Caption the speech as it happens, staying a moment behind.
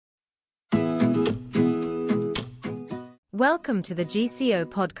Welcome to the GCO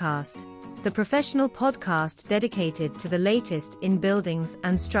podcast, the professional podcast dedicated to the latest in buildings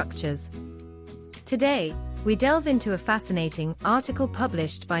and structures. Today, we delve into a fascinating article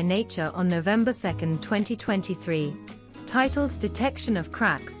published by Nature on November 2, 2023, titled Detection of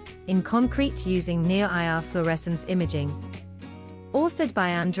Cracks in Concrete Using Near-IR Fluorescence Imaging. Authored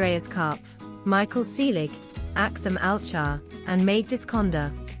by Andreas Karpf, Michael Seelig, Aktham Alchar, and Meg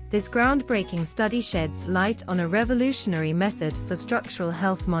Disconda, this groundbreaking study sheds light on a revolutionary method for structural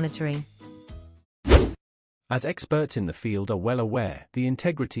health monitoring. As experts in the field are well aware, the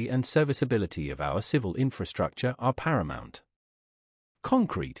integrity and serviceability of our civil infrastructure are paramount.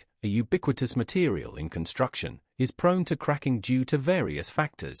 Concrete, a ubiquitous material in construction, is prone to cracking due to various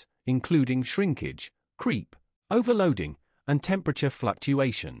factors, including shrinkage, creep, overloading, and temperature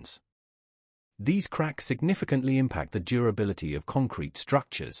fluctuations. These cracks significantly impact the durability of concrete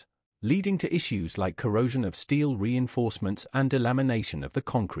structures, leading to issues like corrosion of steel reinforcements and delamination of the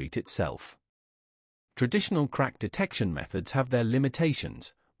concrete itself. Traditional crack detection methods have their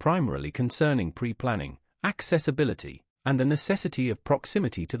limitations, primarily concerning pre-planning, accessibility, and the necessity of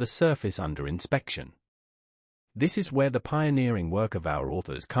proximity to the surface under inspection. This is where the pioneering work of our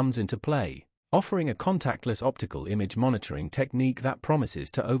authors comes into play, offering a contactless optical image monitoring technique that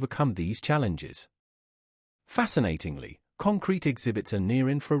promises to overcome these challenges. Fascinatingly, concrete exhibits a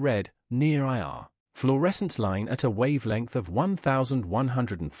near-infrared, near-IR, fluorescence line at a wavelength of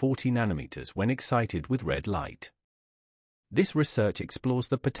 1140 nanometers when excited with red light. This research explores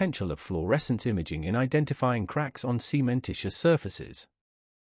the potential of fluorescence imaging in identifying cracks on cementitious surfaces.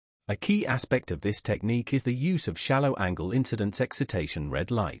 A key aspect of this technique is the use of shallow-angle incidence excitation red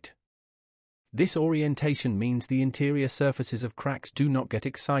light. This orientation means the interior surfaces of cracks do not get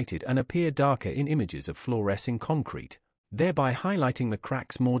excited and appear darker in images of fluorescing concrete, thereby highlighting the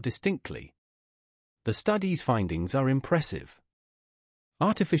cracks more distinctly. The study's findings are impressive.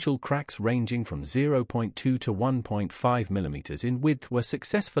 Artificial cracks ranging from 0.2 to 1.5 mm in width were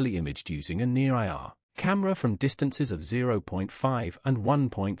successfully imaged using a near-IR camera from distances of 0.5 and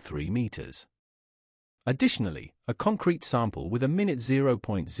 1.3 meters. Additionally, a concrete sample with a minute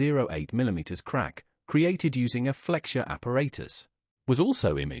 0.08 mm crack, created using a flexure apparatus, was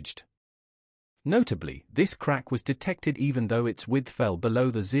also imaged. Notably, this crack was detected even though its width fell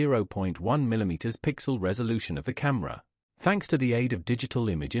below the 0.1 mm pixel resolution of the camera, thanks to the aid of digital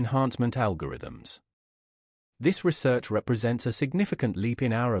image enhancement algorithms. This research represents a significant leap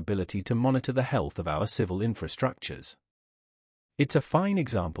in our ability to monitor the health of our civil infrastructures. It's a fine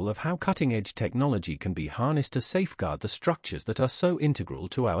example of how cutting-edge technology can be harnessed to safeguard the structures that are so integral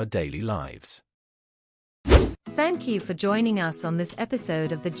to our daily lives. Thank you for joining us on this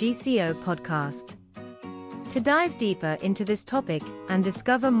episode of the GCO podcast. To dive deeper into this topic and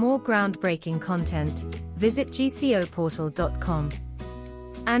discover more groundbreaking content, visit gcoportal.com.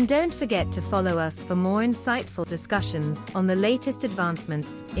 And don't forget to follow us for more insightful discussions on the latest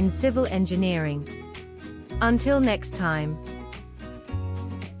advancements in civil engineering. Until next time.